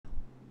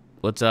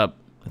What's up?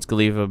 It's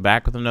Khalifa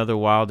back with another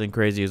wild and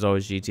crazy as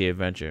always GTA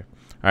adventure.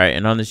 Alright,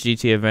 and on this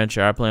GTA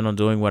adventure, I plan on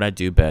doing what I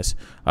do best.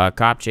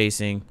 Cop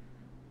chasing.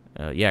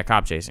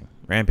 Cop chasing.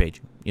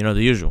 Rampaging. You know,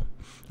 the usual.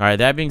 Alright,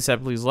 that being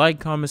said, please like,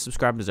 comment,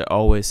 subscribe as I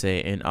always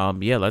say. And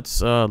yeah,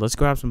 let's go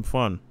have some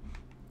fun.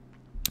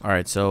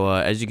 Alright, so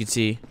as you can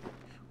see,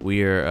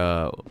 we're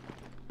I'm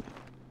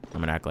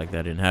gonna act like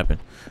that didn't happen.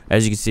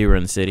 As you can see, we're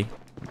in the city.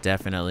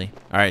 Definitely.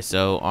 Alright,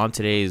 so on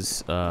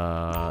today's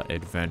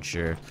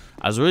adventure,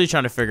 I was really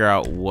trying to figure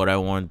out what I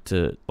want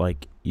to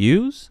like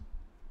use.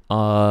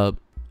 So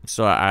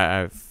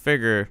I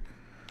figure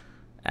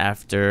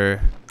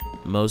after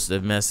most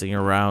of messing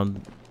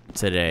around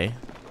today,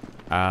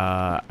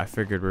 I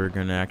figured we were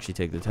gonna actually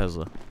take the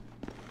Tesla.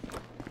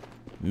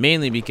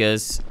 Mainly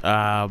because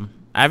I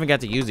haven't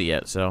got to use it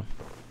yet, so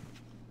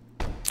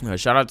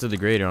shout out to the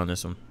grader on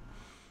this one.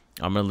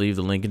 I'm gonna leave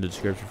the link in the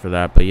description for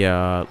that. But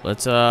yeah,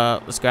 let's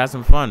go have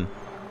some fun.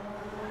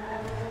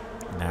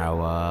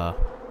 Now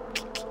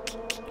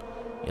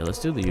yeah, let's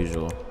do the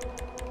usual.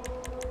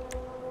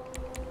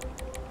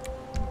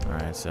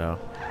 Alright, so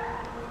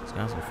let's go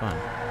have some fun.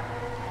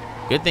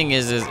 Good thing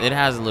is it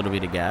has a little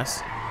bit of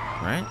gas,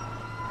 right?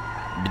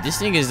 But this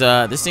thing's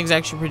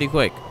actually pretty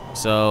quick.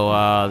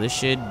 So this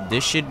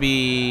should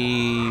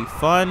be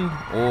fun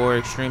or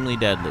extremely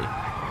deadly.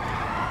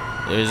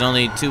 There's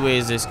only two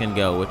ways this can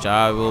go, which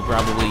I will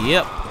probably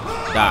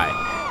die.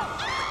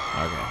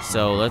 Okay,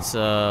 so let's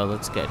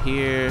get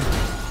here.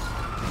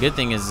 Good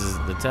thing is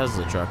the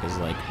Tesla truck is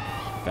like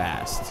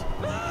fast.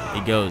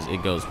 It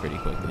goes pretty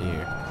quickly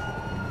here.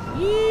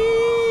 Yee!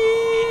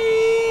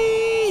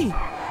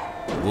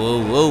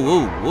 Whoa, whoa,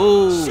 whoa,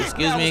 whoa!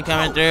 Excuse me,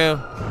 coming through.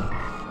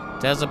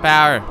 Tesla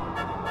power.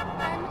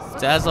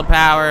 Tesla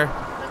power.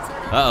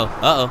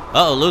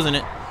 Uh-oh, losing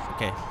it.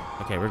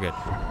 Okay, we're good.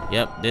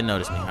 Yep, didn't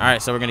notice me. All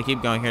right, so we're gonna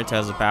keep going here.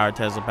 Tesla power,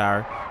 Tesla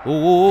power.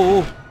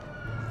 Ooh.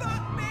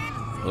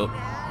 Oh,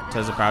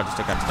 Tesla power just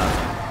took out the stop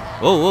sign.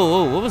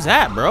 Whoa, what was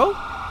that, bro?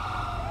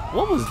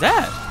 What was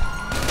that?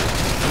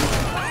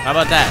 How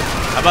about that,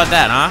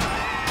 huh?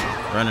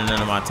 Running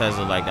into my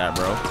Tesla like that,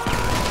 bro.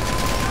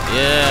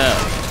 Yeah.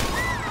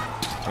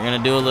 We're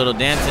gonna do a little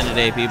dancing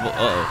today, people.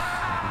 Uh-oh.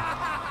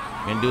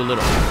 We're gonna do a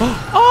little.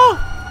 Oh!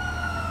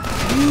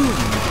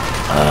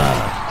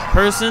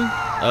 Person.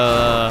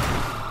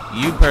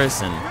 You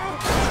person.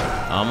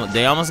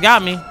 They almost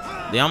got me.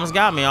 I almost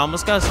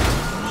cussed.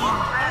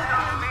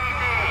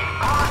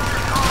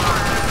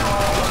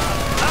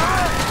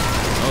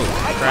 Oh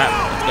crap!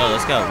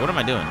 Let's go. What am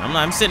I doing?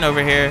 I'm sitting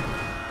over here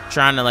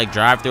trying to like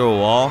drive through a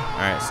wall. All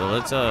right, so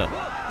let's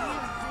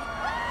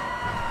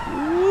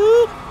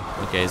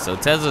Okay, so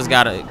Tesla's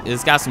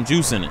it's got some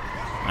juice in it.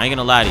 I ain't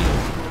gonna lie to you.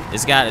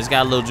 It's got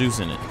a little juice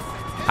in it.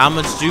 How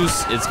much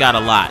juice? It's got a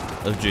lot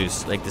of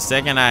juice. Like the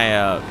second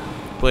I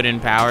put in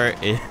power,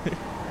 it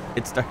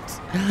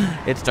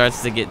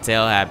starts to get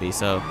tail happy.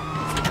 So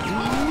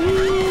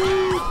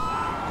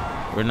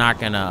we're not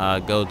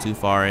gonna go too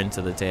far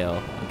into the tail.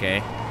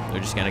 Okay, we're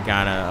just gonna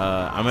kind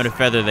of I'm gonna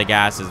feather the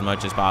gas as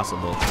much as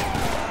possible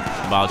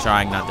while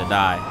trying not to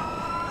die.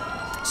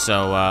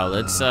 So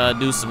let's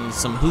do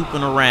some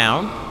hooping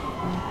around.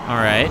 All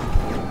right,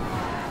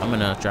 I'm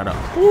gonna try to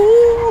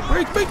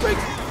break.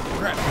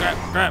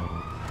 Crap.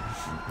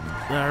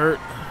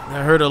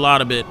 That hurt a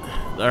lot a bit.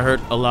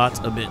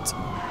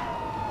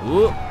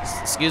 Ooh,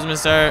 excuse me,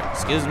 sir.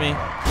 Excuse me.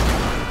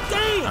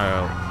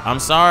 Oh, I'm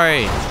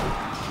sorry.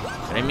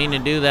 I didn't mean to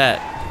do that.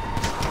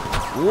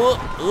 Whoa.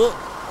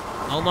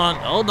 Hold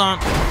on.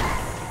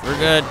 We're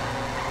good.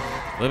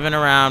 Moving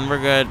around. We're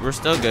good. We're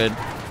still good.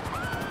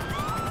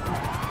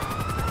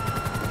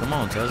 Come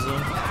on,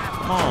 Tesla.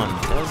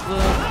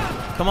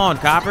 Come on,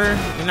 Copper.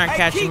 You're not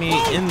catching me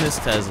in this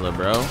Tesla,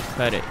 bro.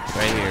 Cut it.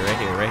 Right here.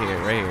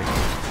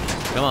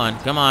 Come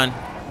on.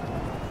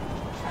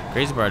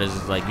 Crazy part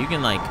is like you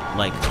can like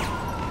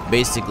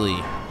basically.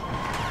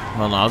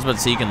 Hold on, I was about to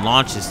say you can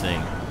launch this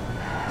thing.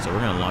 So we're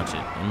gonna launch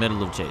it in the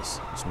middle of chase.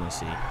 Just wanna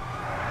see.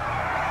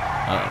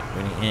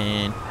 Ready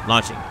and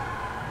launching.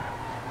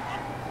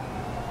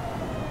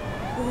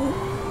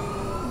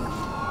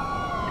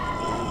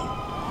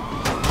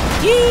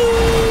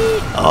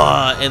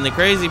 And the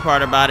crazy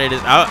part about it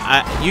is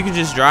you can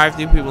just drive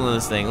through people in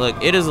this thing. Look,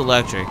 it is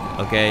electric,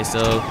 okay?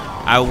 So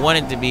I want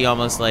it to be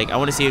almost like, I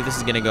want to see if this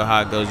is gonna go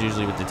how it goes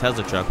usually with the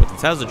Tesla truck. With the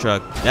Tesla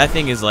truck, that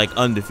thing is like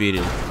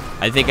undefeated.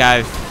 I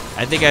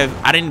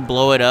didn't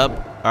blow it up,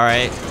 all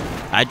right?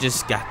 I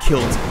just got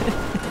killed.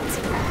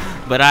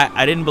 But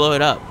I didn't blow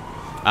it up.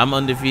 I'm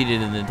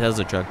undefeated in the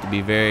Tesla truck, to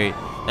be very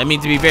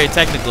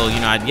technical, you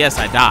know. Yes,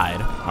 I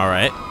died, all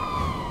right?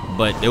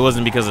 But it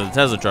wasn't because of the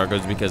Tesla truck, it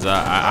was because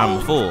I'm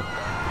a fool.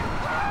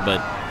 But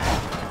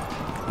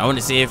I want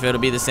to see if it'll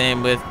be the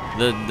same with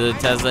the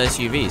Tesla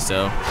SUV,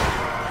 so.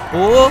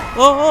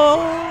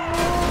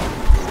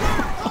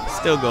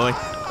 Still going.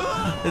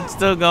 It's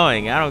still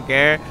going. I don't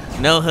care.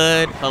 No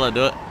hood. Hold on,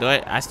 do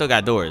it. I still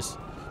got doors.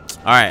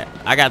 All right,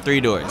 I got 3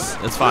 doors.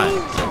 That's fine.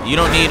 You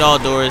don't need all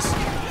doors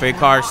for your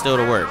car still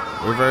to work.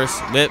 Reverse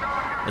whip.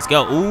 Let's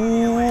go.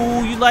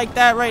 Ooh, you like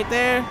that right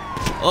there?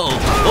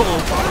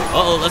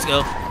 Uh-oh, let's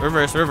go.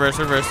 Reverse.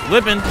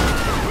 Whipping.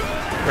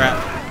 Crap.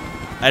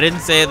 I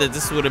didn't say that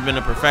this would have been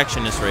a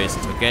perfectionist race,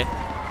 okay?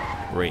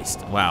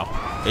 Wow.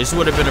 This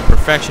would have been a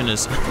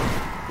perfectionist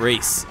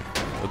race,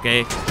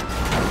 okay?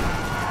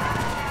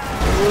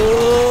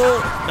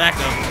 Ooh, back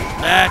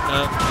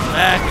up.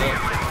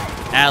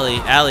 Alley,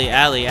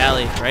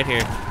 right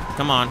here.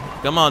 Come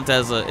on,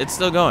 Tesla. It's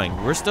still going.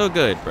 We're still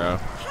good, bro.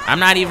 I'm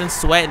not even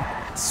sweating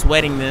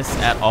this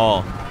at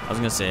all. I was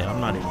gonna say I'm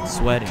not even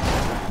sweating,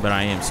 but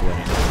I am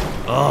sweating.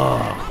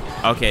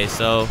 Oh, okay.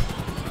 So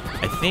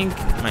I think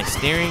my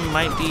steering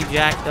might be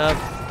jacked up.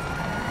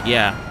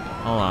 Yeah.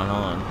 Hold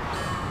on.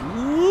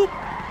 Whoop.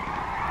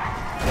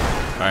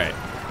 All right.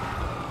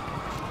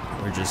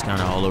 We're just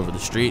kind of all over the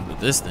street with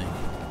this thing.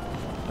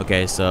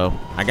 Okay, so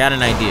I got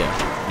an idea.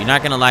 You're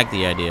not gonna like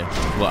the idea.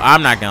 Well,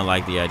 I'm not gonna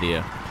like the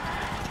idea.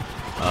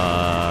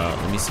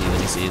 Let me see.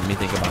 Let me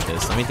think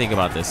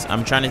about this.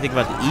 I'm trying to think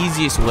about the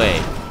easiest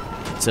way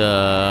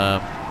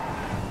to,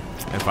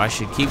 if I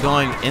should keep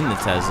going in the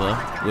Tesla,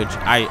 which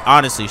I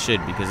honestly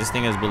should, because this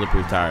thing has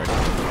bulletproof tires.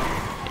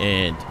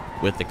 And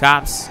with the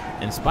cops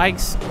and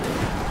spikes,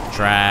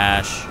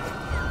 trash.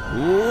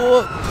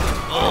 Ooh.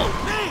 Oh.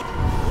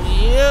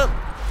 Yep.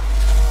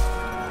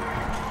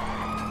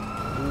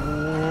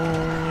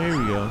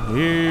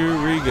 Here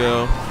we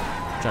go.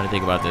 I'm trying to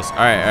think about this. All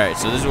right.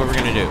 So this is what we're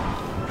gonna do.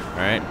 All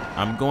right.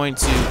 I'm going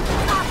to.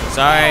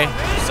 Sorry.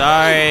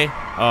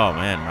 Oh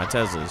man, my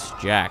Tesla is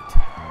jacked.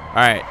 All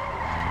right.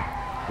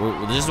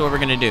 This is what we're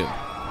gonna do.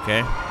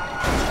 Okay.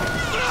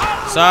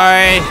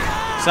 Sorry.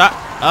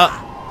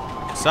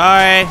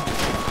 Sorry.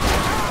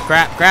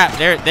 Crap.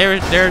 They're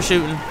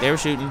shooting.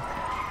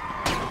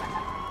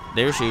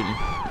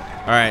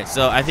 All right.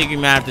 So I think we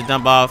might have to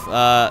dump off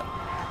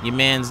your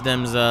man's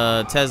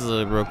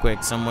Tesla real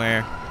quick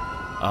somewhere.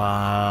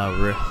 Okay.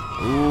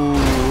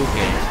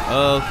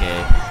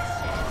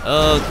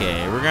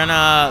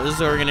 This is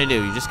what we're gonna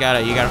do. You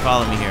gotta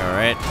follow me here, all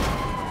right?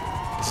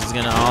 This is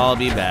gonna all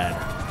be bad.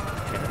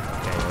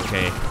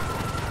 Okay.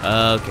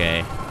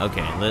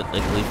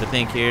 Let's leave the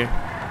think here.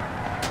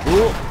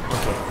 Ooh.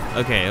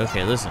 Okay.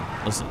 Listen.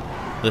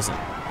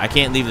 I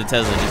can't leave the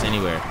Tesla just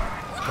anywhere.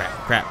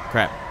 Crap.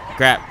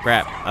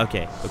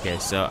 Okay.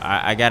 So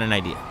I got an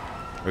idea.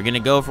 We're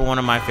gonna go for one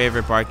of my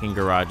favorite parking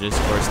garages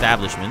or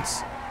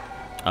establishments,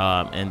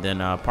 and then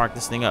park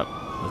this thing up.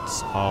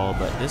 Let's all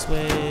but this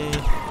way.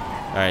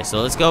 All right,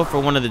 so let's go for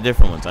one of the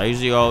different ones. I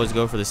usually always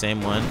go for the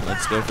same one.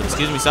 Let's go for the.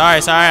 Excuse me.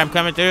 Sorry. I'm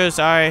coming through.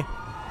 Sorry.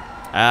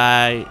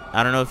 I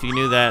don't know if you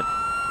knew that.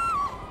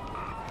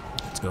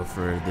 Let's go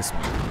for this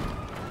one.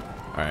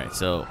 All right,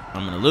 so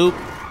I'm gonna loop.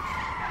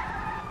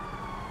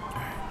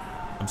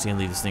 I'm just gonna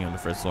leave this thing on the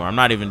first floor. I'm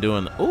not even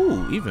doing the.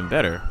 Ooh, even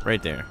better,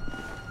 right there.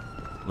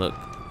 Look.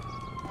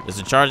 There's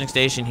a charging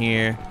station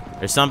here.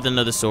 There's something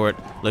of the sort.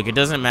 Look, it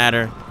doesn't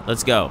matter.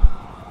 Let's go.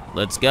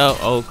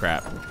 Oh,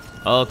 crap.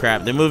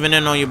 They're moving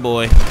in on you,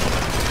 boy.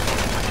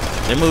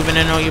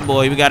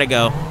 We gotta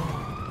go.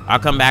 I'll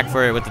come back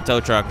for it with the tow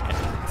truck.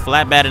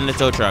 Flatbed in the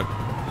tow truck.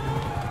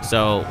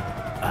 So,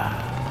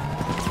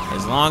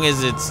 as long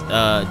as it's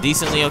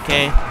decently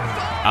okay,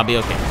 I'll be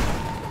okay.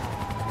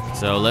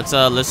 So let's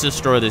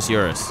destroy this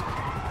Urus.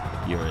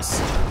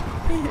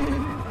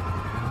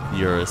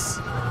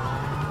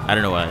 I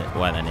don't know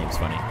why that name's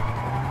funny.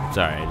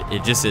 Sorry,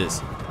 it just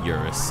is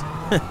Urus.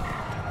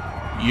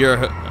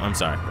 I'm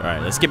sorry. All right,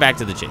 let's get back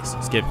to the chase.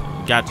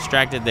 Got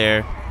distracted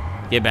there.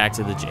 Get back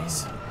to the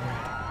chase.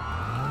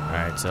 All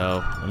right,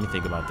 so let me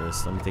think about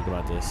this.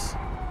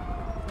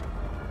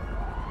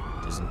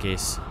 Just in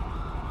case.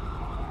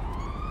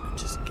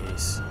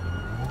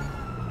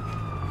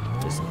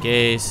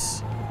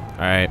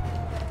 All right.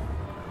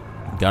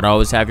 Gotta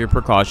always have your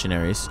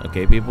precautionaries,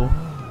 okay, people?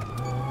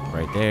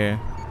 Right there.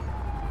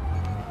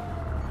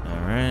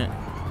 All right.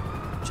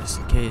 Just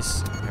in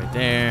case. Right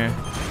there.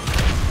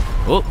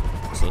 Oh,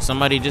 so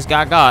somebody just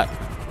got.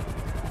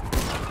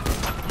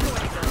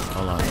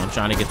 Hold on, I'm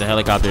trying to get the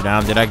helicopter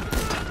down. Did I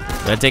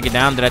take it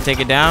down?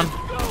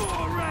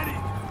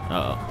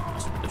 Uh-oh.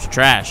 It's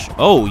trash.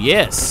 Oh,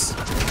 yes.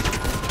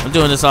 I'm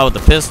doing this all with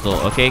the pistol,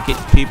 okay,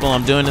 people?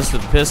 I'm doing this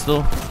with the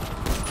pistol.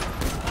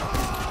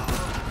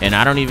 And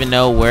I don't even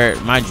know where,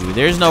 mind you,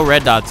 there's no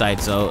red dot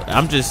sight, so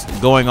I'm just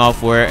going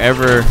off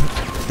wherever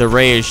the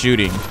ray is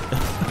shooting.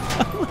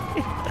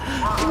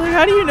 Like,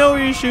 how do you know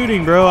where you're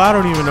shooting, bro? I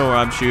don't even know where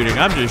I'm shooting.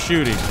 I'm just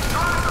shooting.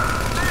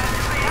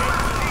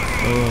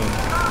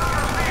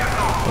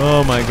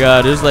 Oh my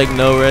God, there's like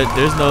no red,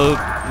 there's no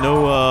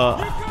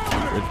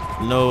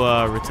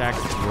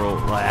retractable.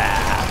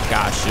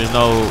 Gosh, there's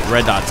no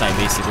red dot sight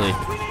basically.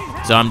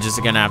 So I'm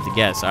just gonna have to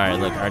guess. All right,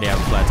 look, I already have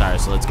a flat tire,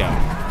 so let's go.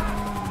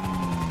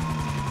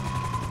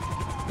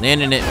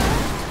 Landing it.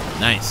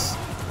 Nice.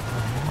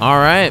 All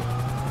right.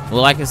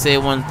 Well, I can say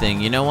one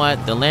thing. You know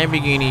what? The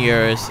Lamborghini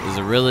Urus is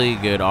a really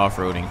good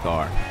off-roading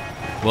car.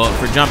 Well,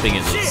 for jumping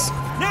at least.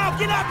 Now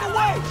get out the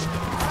way.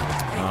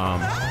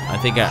 I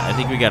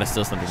think we gotta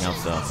steal something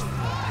else though.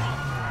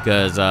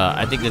 Cause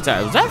I think the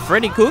tire. Was that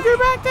Freddy Cougar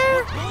back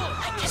there?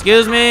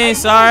 Excuse me.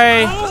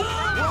 Sorry.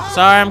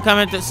 Sorry, I'm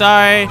coming to.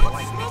 Sorry.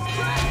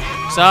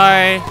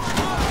 Sorry.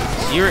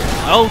 You're.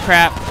 Oh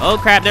crap. Oh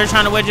crap. They're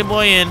trying to wedge your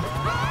boy in.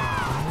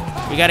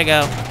 We gotta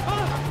go.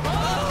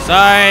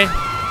 Sorry.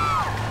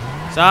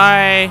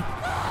 Sorry.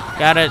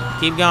 Gotta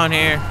keep going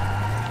here.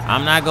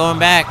 I'm not going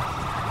back.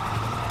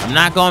 I'm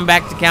not going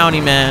back to county,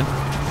 man.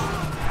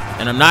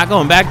 And I'm not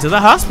going back to the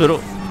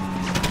hospital.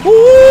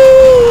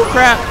 Woo!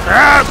 Crap.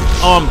 Crap.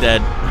 Oh, I'm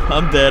dead.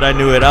 I'm dead. I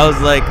knew it. I was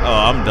like, oh,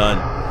 I'm done.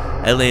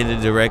 I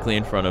landed directly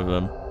in front of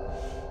him.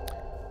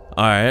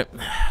 All right.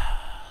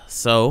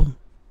 So,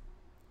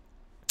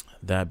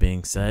 that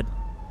being said,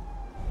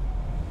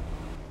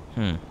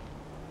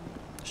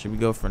 should we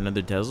go for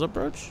another Tesla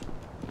approach?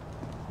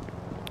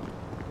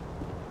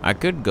 I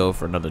could go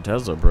for another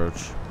Tesla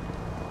approach.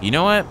 You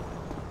know what?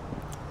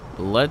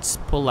 Let's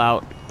pull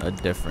out a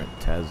different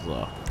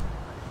Tesla.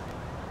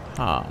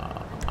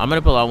 I'm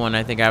gonna pull out one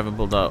I think I haven't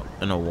pulled out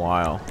in a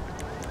while.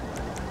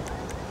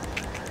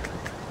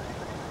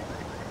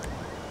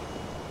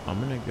 I'm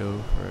gonna go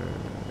for.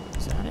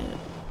 Is that it?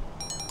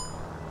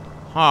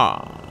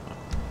 All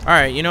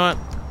right. You know what?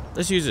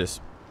 Let's use this.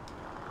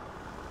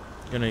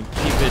 Gonna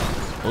keep it.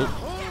 Oh,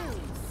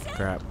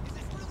 crap.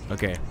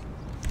 Okay.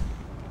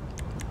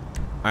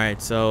 All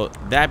right. So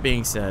that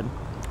being said,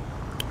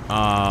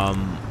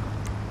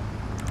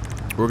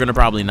 we're gonna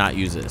probably not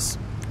use this.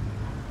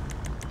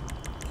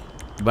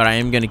 But I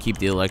am going to keep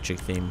the electric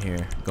theme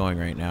here going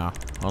right now.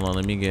 Hold on,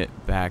 let me get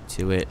back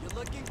to it.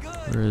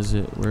 Where is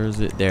it? Where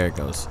is it? There it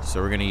goes.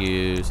 So we're going to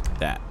use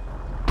that.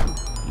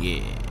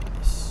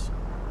 Yes.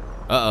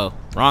 Uh-oh.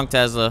 Wrong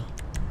Tesla.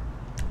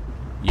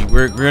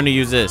 We're going to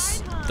use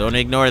this. Don't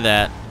ignore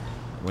that.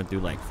 Went through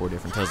like 4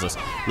 different Teslas.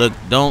 Look,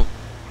 don't.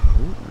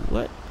 Ooh,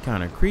 what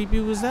kind of creepy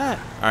was that?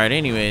 All right,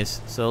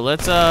 anyways. So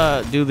let's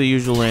do the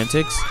usual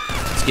antics.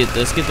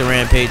 Let's get the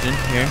rampaging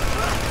here.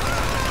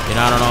 You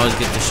know, I don't always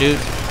get to shoot.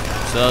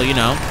 So, you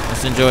know,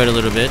 let's enjoy it a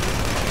little bit.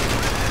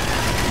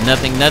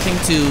 Nothing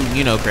too,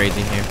 you know,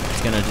 crazy here.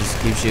 It's gonna just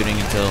keep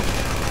shooting until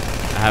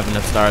I have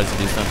enough stars to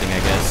do something, I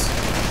guess.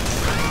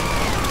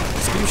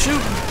 Just keep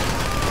shooting.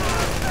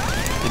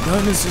 The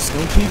gun is just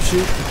gonna keep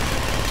shooting.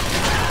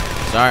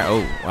 Sorry.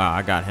 Oh, wow,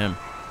 I got him.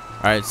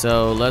 All right,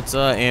 so let's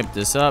amp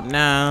this up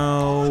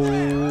now.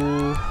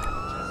 And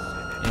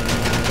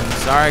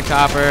sorry,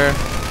 Copper.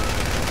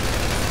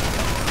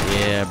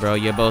 Yeah, bro,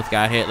 you both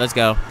got hit. Let's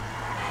go.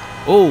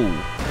 Oh.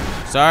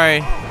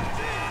 Sorry.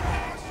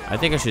 I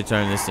think I should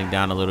turn this thing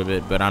down a little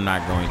bit, but I'm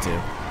not going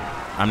to.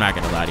 I'm not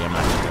gonna lie to you. I'm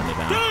not gonna turn it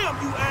down.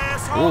 Damn, you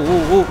asshole!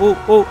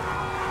 Whoa!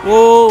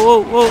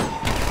 Whoa!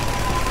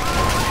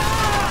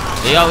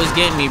 They always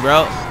get me,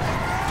 bro.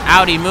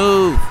 Howdy,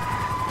 move.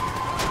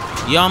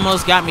 You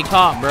almost got me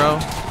caught, bro.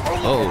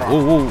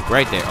 Oh,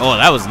 right there. Oh,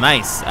 that was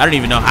nice. I don't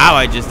even know how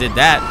I just did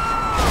that.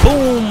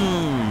 Boom.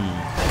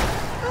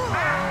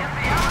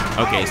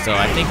 Okay, so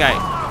I think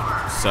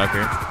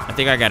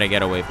I got a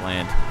getaway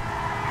planned.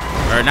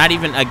 Or not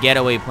even a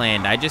getaway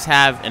planned. I just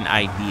have an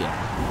idea.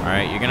 All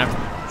right, you're gonna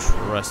have to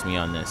trust me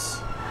on this.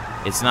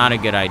 It's not a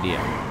good idea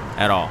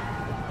at all.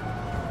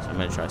 So I'm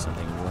gonna try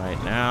something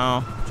right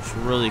now. Just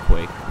really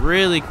quick,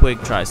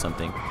 try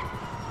something.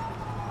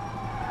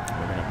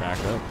 We're gonna back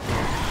up.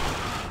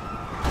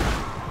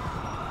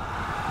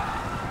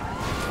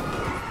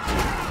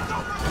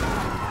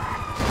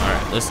 All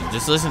right, listen,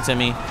 just listen to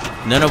me.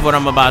 None of what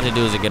I'm about to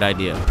do is a good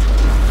idea.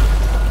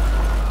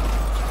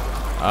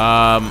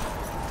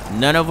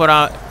 None of what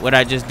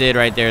I just did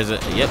right there is a,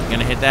 yep,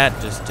 gonna hit that.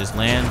 Just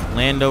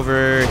land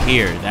over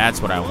here.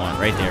 That's what I want.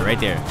 Right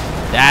there.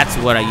 That's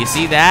what you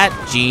see that?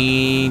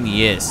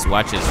 Genius.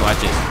 Watch this.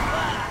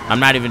 I'm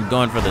not even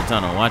going for the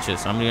tunnel. Watch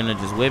this. I'm gonna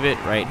just whip it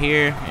right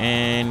here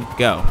and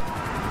go.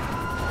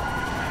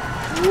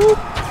 Whoop.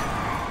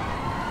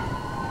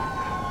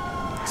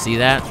 See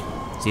that?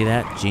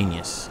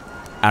 Genius.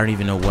 I don't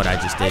even know what I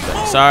just did,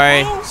 but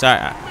sorry.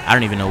 I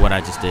don't even know what I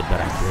just did,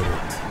 but I did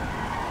it.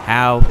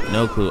 How?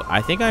 No clue.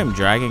 I think I'm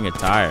dragging a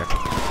tire.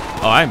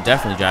 Oh, I'm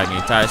definitely dragging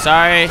a tire.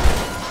 Sorry.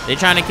 They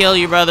trying to kill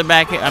your brother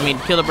back here. I mean,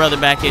 kill a brother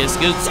back here.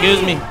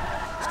 Excuse me.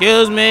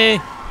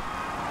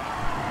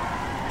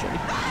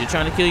 You're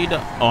trying to kill your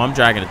dog. Oh, I'm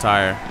dragging a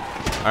tire.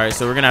 All right,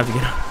 so we're gonna have to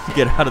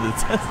get out of the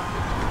Tesla.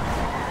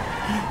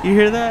 You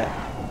hear that?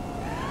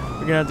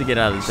 We're gonna have to get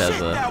out of the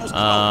Tesla.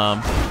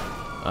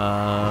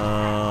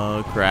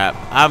 Crap.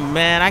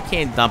 Man, I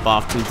can't dump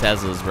off 2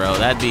 Teslas, bro.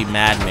 That'd be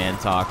madman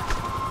talk.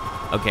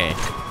 Okay,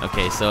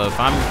 so if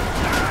I'm,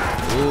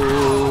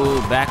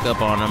 back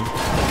up on them.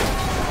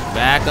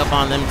 Back up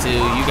on them too.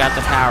 You got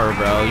the power,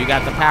 bro. You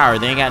got the power.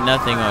 They ain't got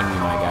nothing on you,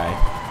 my guy.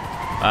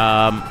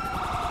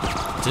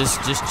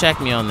 Just check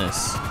me on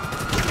this.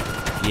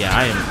 Yeah,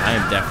 I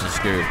am definitely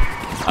screwed.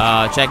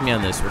 Check me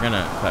on this. We're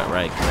gonna cut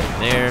right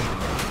there.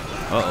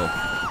 Uh-oh.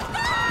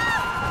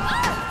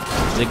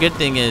 The good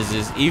thing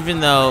is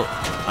even though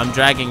I'm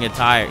dragging a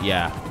tire,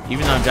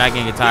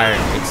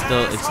 it's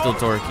still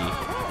torquey.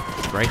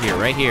 Right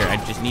here. I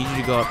just need you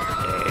to go up there.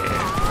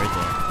 Right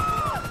there.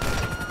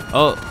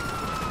 Oh.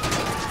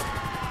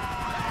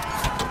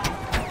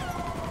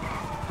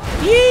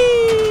 Yee!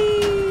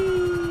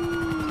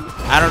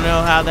 I don't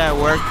know how that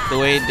worked the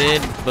way it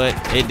did, but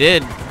it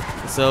did.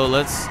 So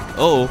let's,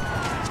 oh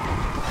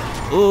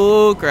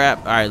crap.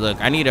 All right, look,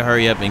 I need to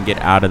hurry up and get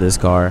out of this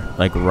car,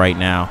 like right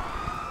now.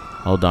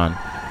 Hold on.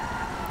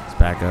 Let's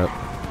back up.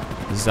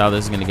 This is how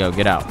this is gonna go.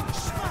 Get out.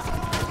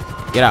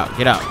 Get out,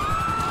 get out.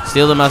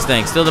 Steal the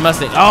Mustang, steal the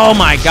Mustang. Oh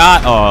my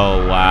God.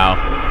 Oh, wow.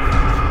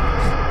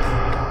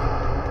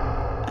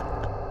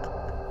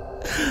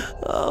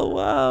 Oh,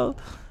 wow.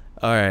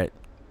 All right,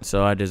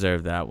 so I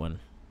deserve that one.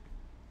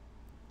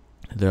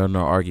 There are no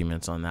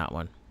arguments on that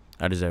one.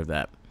 I deserve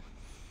that.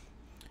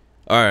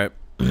 All right.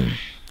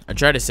 I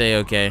tried to say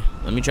okay.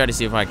 Let me try to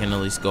see if I can at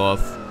least go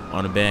off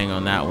on a bang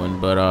on that one.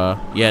 But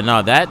yeah,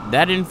 no, that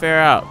didn't fare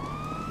out.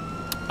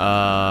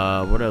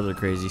 What other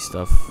crazy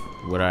stuff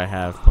would I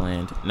have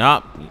planned?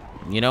 Nope.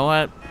 You know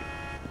what?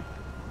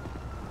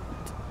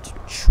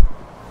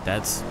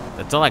 That's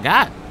all I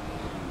got.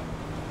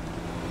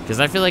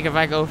 Because I feel like if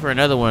I go for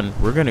another one,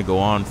 we're gonna go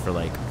on for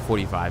like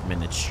 45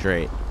 minutes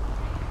straight.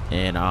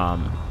 And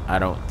I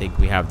don't think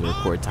we have the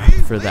record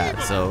time for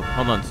that. So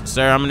hold on,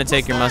 sir. I'm gonna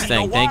take your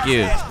Mustang. Thank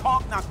you.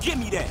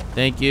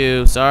 Thank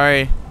you.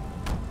 Sorry.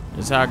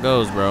 That's how it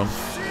goes, bro.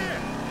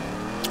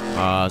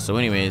 So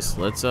anyways,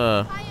 let's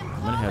I'm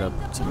gonna head up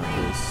to my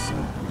place.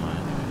 I'm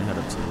gonna head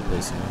up to the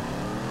place,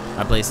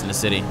 my place in the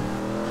city.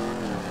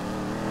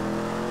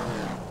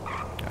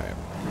 Alright.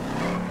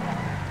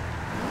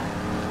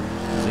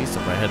 At least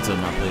if I head to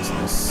my place in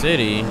the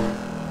city.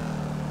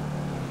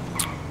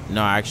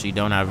 No, I actually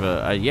don't have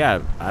a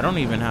yeah, I don't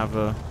even have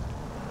a,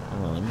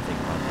 hold on, let me think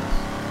about this.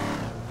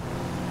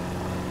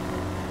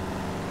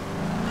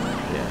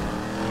 Yeah.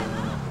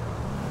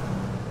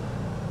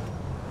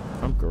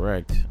 If I'm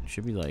correct, it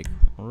should be like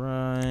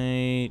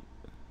right.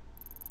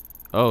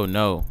 Oh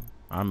no,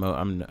 I'm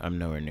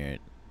nowhere near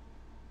it.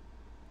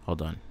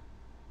 Hold on.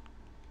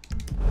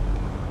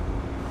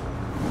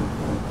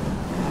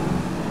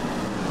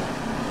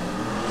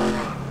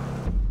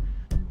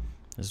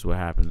 This is what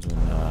happens when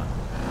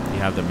you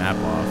have the map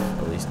off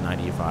at least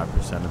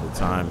 95% of the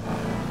time.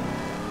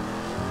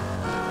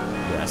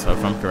 Yeah, so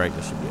if I'm correct,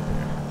 it should be up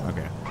here.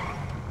 Okay.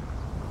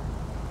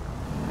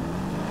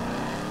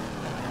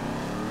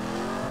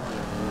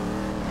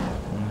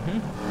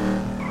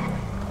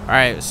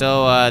 Alright,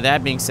 so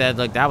that being said,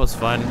 like, that was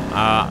fun.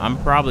 I'm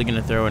probably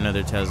gonna throw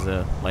another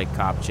Tesla like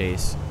cop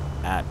chase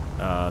at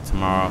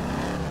tomorrow.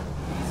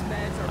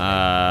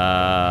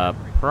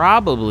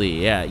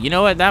 Probably, yeah. You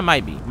know what? That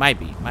might be.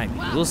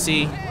 We'll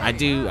see. I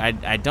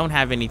don't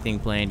have anything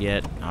planned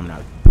yet. I'm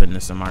not putting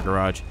this in my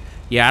garage.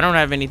 Yeah, I don't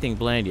have anything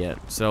planned yet.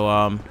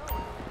 So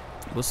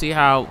we'll see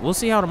how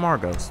tomorrow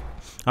goes.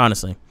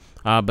 Honestly.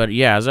 But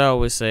yeah, as I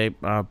always say,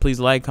 please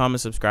like,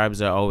 comment, subscribe,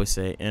 as I always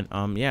say, and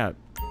yeah,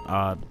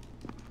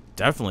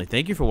 definitely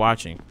thank you for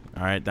watching.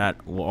 All right,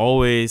 that will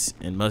always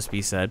and must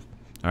be said.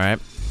 All right,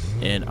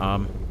 and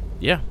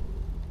yeah,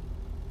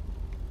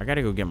 I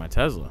gotta go get my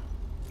Tesla.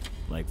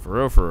 Like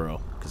for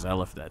real, because I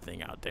left that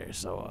thing out there.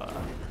 So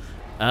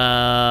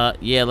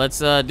yeah, let's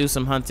do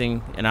some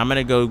hunting, and I'm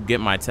gonna go get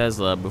my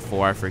Tesla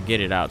before I forget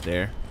it out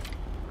there.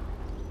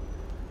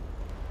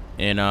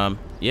 And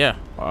yeah,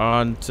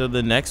 on to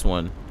the next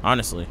one,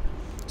 honestly.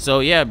 So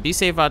yeah, be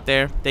safe out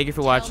there. Thank you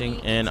for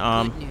watching, and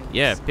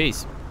yeah,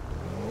 peace.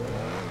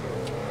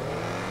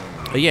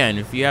 Yeah, and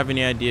if you have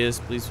any ideas,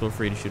 please feel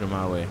free to shoot them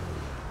my way.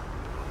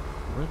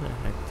 Where the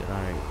heck did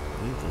I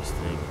leave this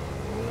thing?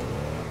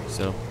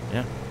 So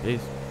yeah,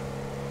 peace.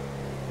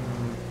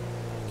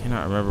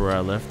 Cannot remember where I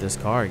left this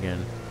car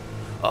again.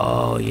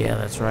 Oh yeah,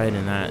 that's right.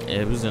 And that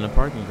it was in a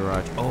parking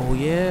garage. Oh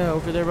yeah,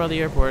 over there by the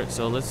airport.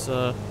 So let's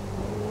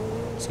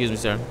excuse me,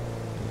 sir.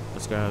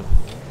 Let's go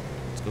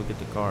get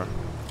the car.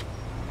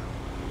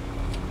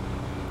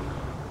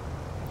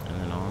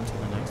 And then on to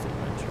the next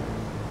adventure.